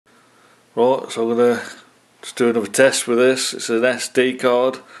Right, so I'm going to just do another test with this. It's an SD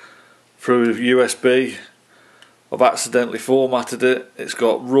card through USB. I've accidentally formatted it. It's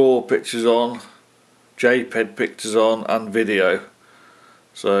got RAW pictures on, JPEG pictures on and video.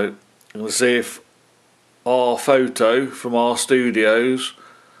 So I'm going to see if our photo from our studios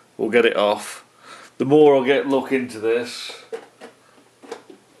will get it off. The more I get look into this,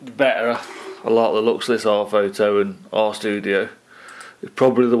 the better I like the looks of this our photo and our studio. It's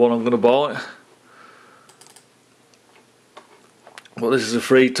probably the one I'm going to buy. Well, this is a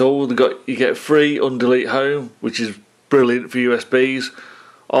free tool. You get free Undelete Home, which is brilliant for USBs.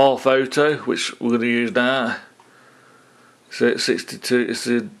 Our photo, which we're going to use now. So it's 62. It's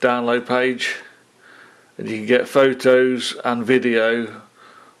the download page, and you can get photos and video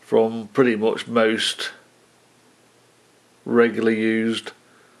from pretty much most regularly used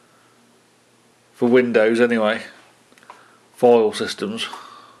for Windows anyway. File systems.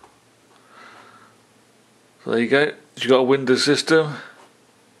 So there you go. If you've got a Windows system,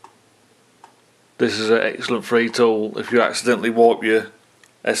 this is an excellent free tool if you accidentally wipe your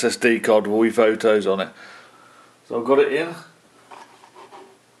SSD card with all your photos on it. So I've got it in.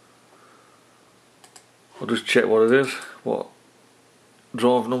 I'll just check what it is, what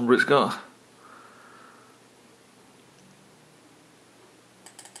drive number it's got.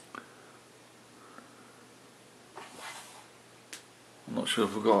 I'm not sure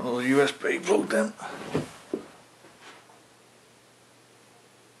if I've got another USB plugged in.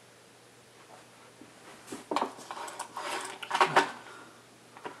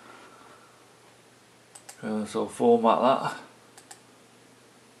 So I'll format that.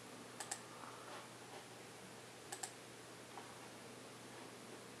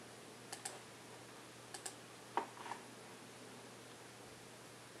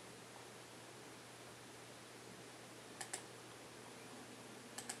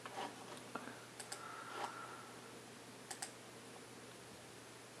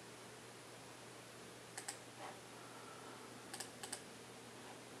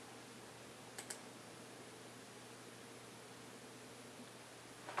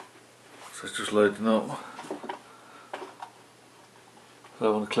 So it's just loading up. So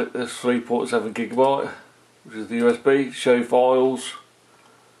I'm going to click this 3.7 gigabyte, which is the USB, show files.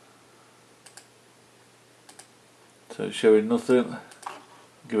 So it's showing nothing.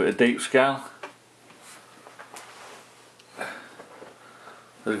 Give it a deep scan. It's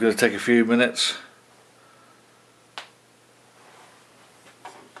going to take a few minutes.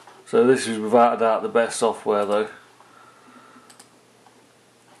 So this is without a doubt the best software though.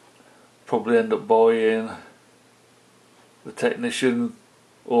 Probably end up buying the Technician,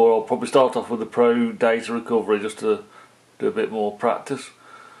 or I'll probably start off with the Pro Data Recovery just to do a bit more practice,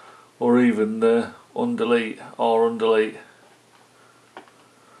 or even the Undelete, Undelete.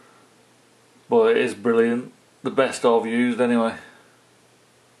 But it is brilliant, the best I've used anyway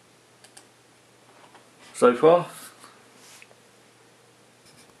so far.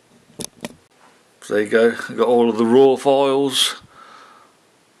 So there you go, I've got all of the RAW files,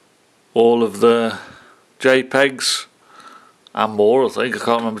 all of the JPEGs and more, I think. I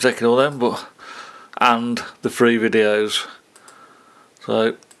can't remember taking all them, but and the free videos.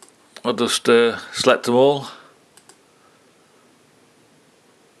 So I'll just select them all.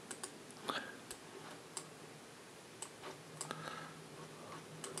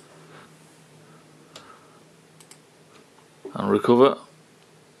 And recover.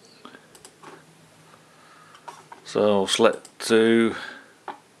 So I'll select to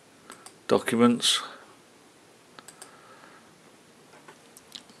Documents.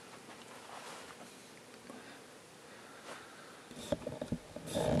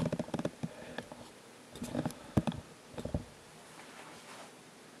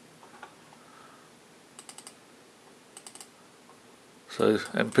 So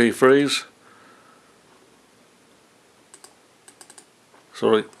MP3s.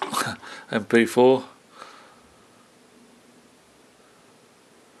 Sorry, MP4.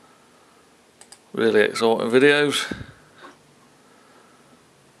 Really exciting videos.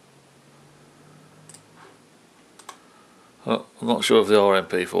 I'm not sure if they are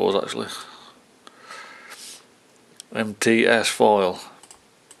MP4s actually. MTS file.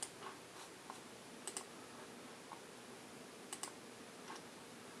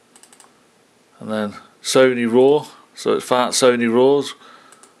 And then Sony RAW, so it's fat Sony RAWs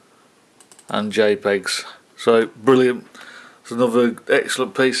and JPEGs. So brilliant. It's another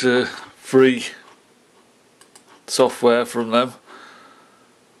excellent piece of free software from them,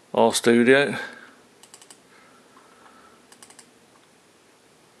 our studio.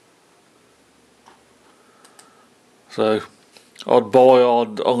 So I'm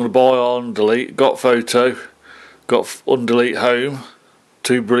going to buy on delete. Got photo, got undelete home,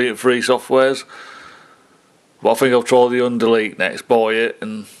 two brilliant free softwares. But I think I'll try the undelete next, buy it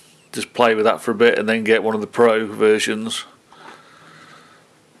and just play with that for a bit, and then get one of the pro versions.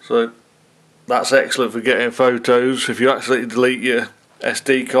 So that's excellent for getting photos. If you actually delete your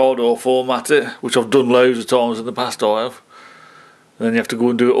SD card or format it, which I've done loads of times in the past, I have, and then you have to go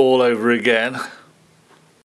and do it all over again.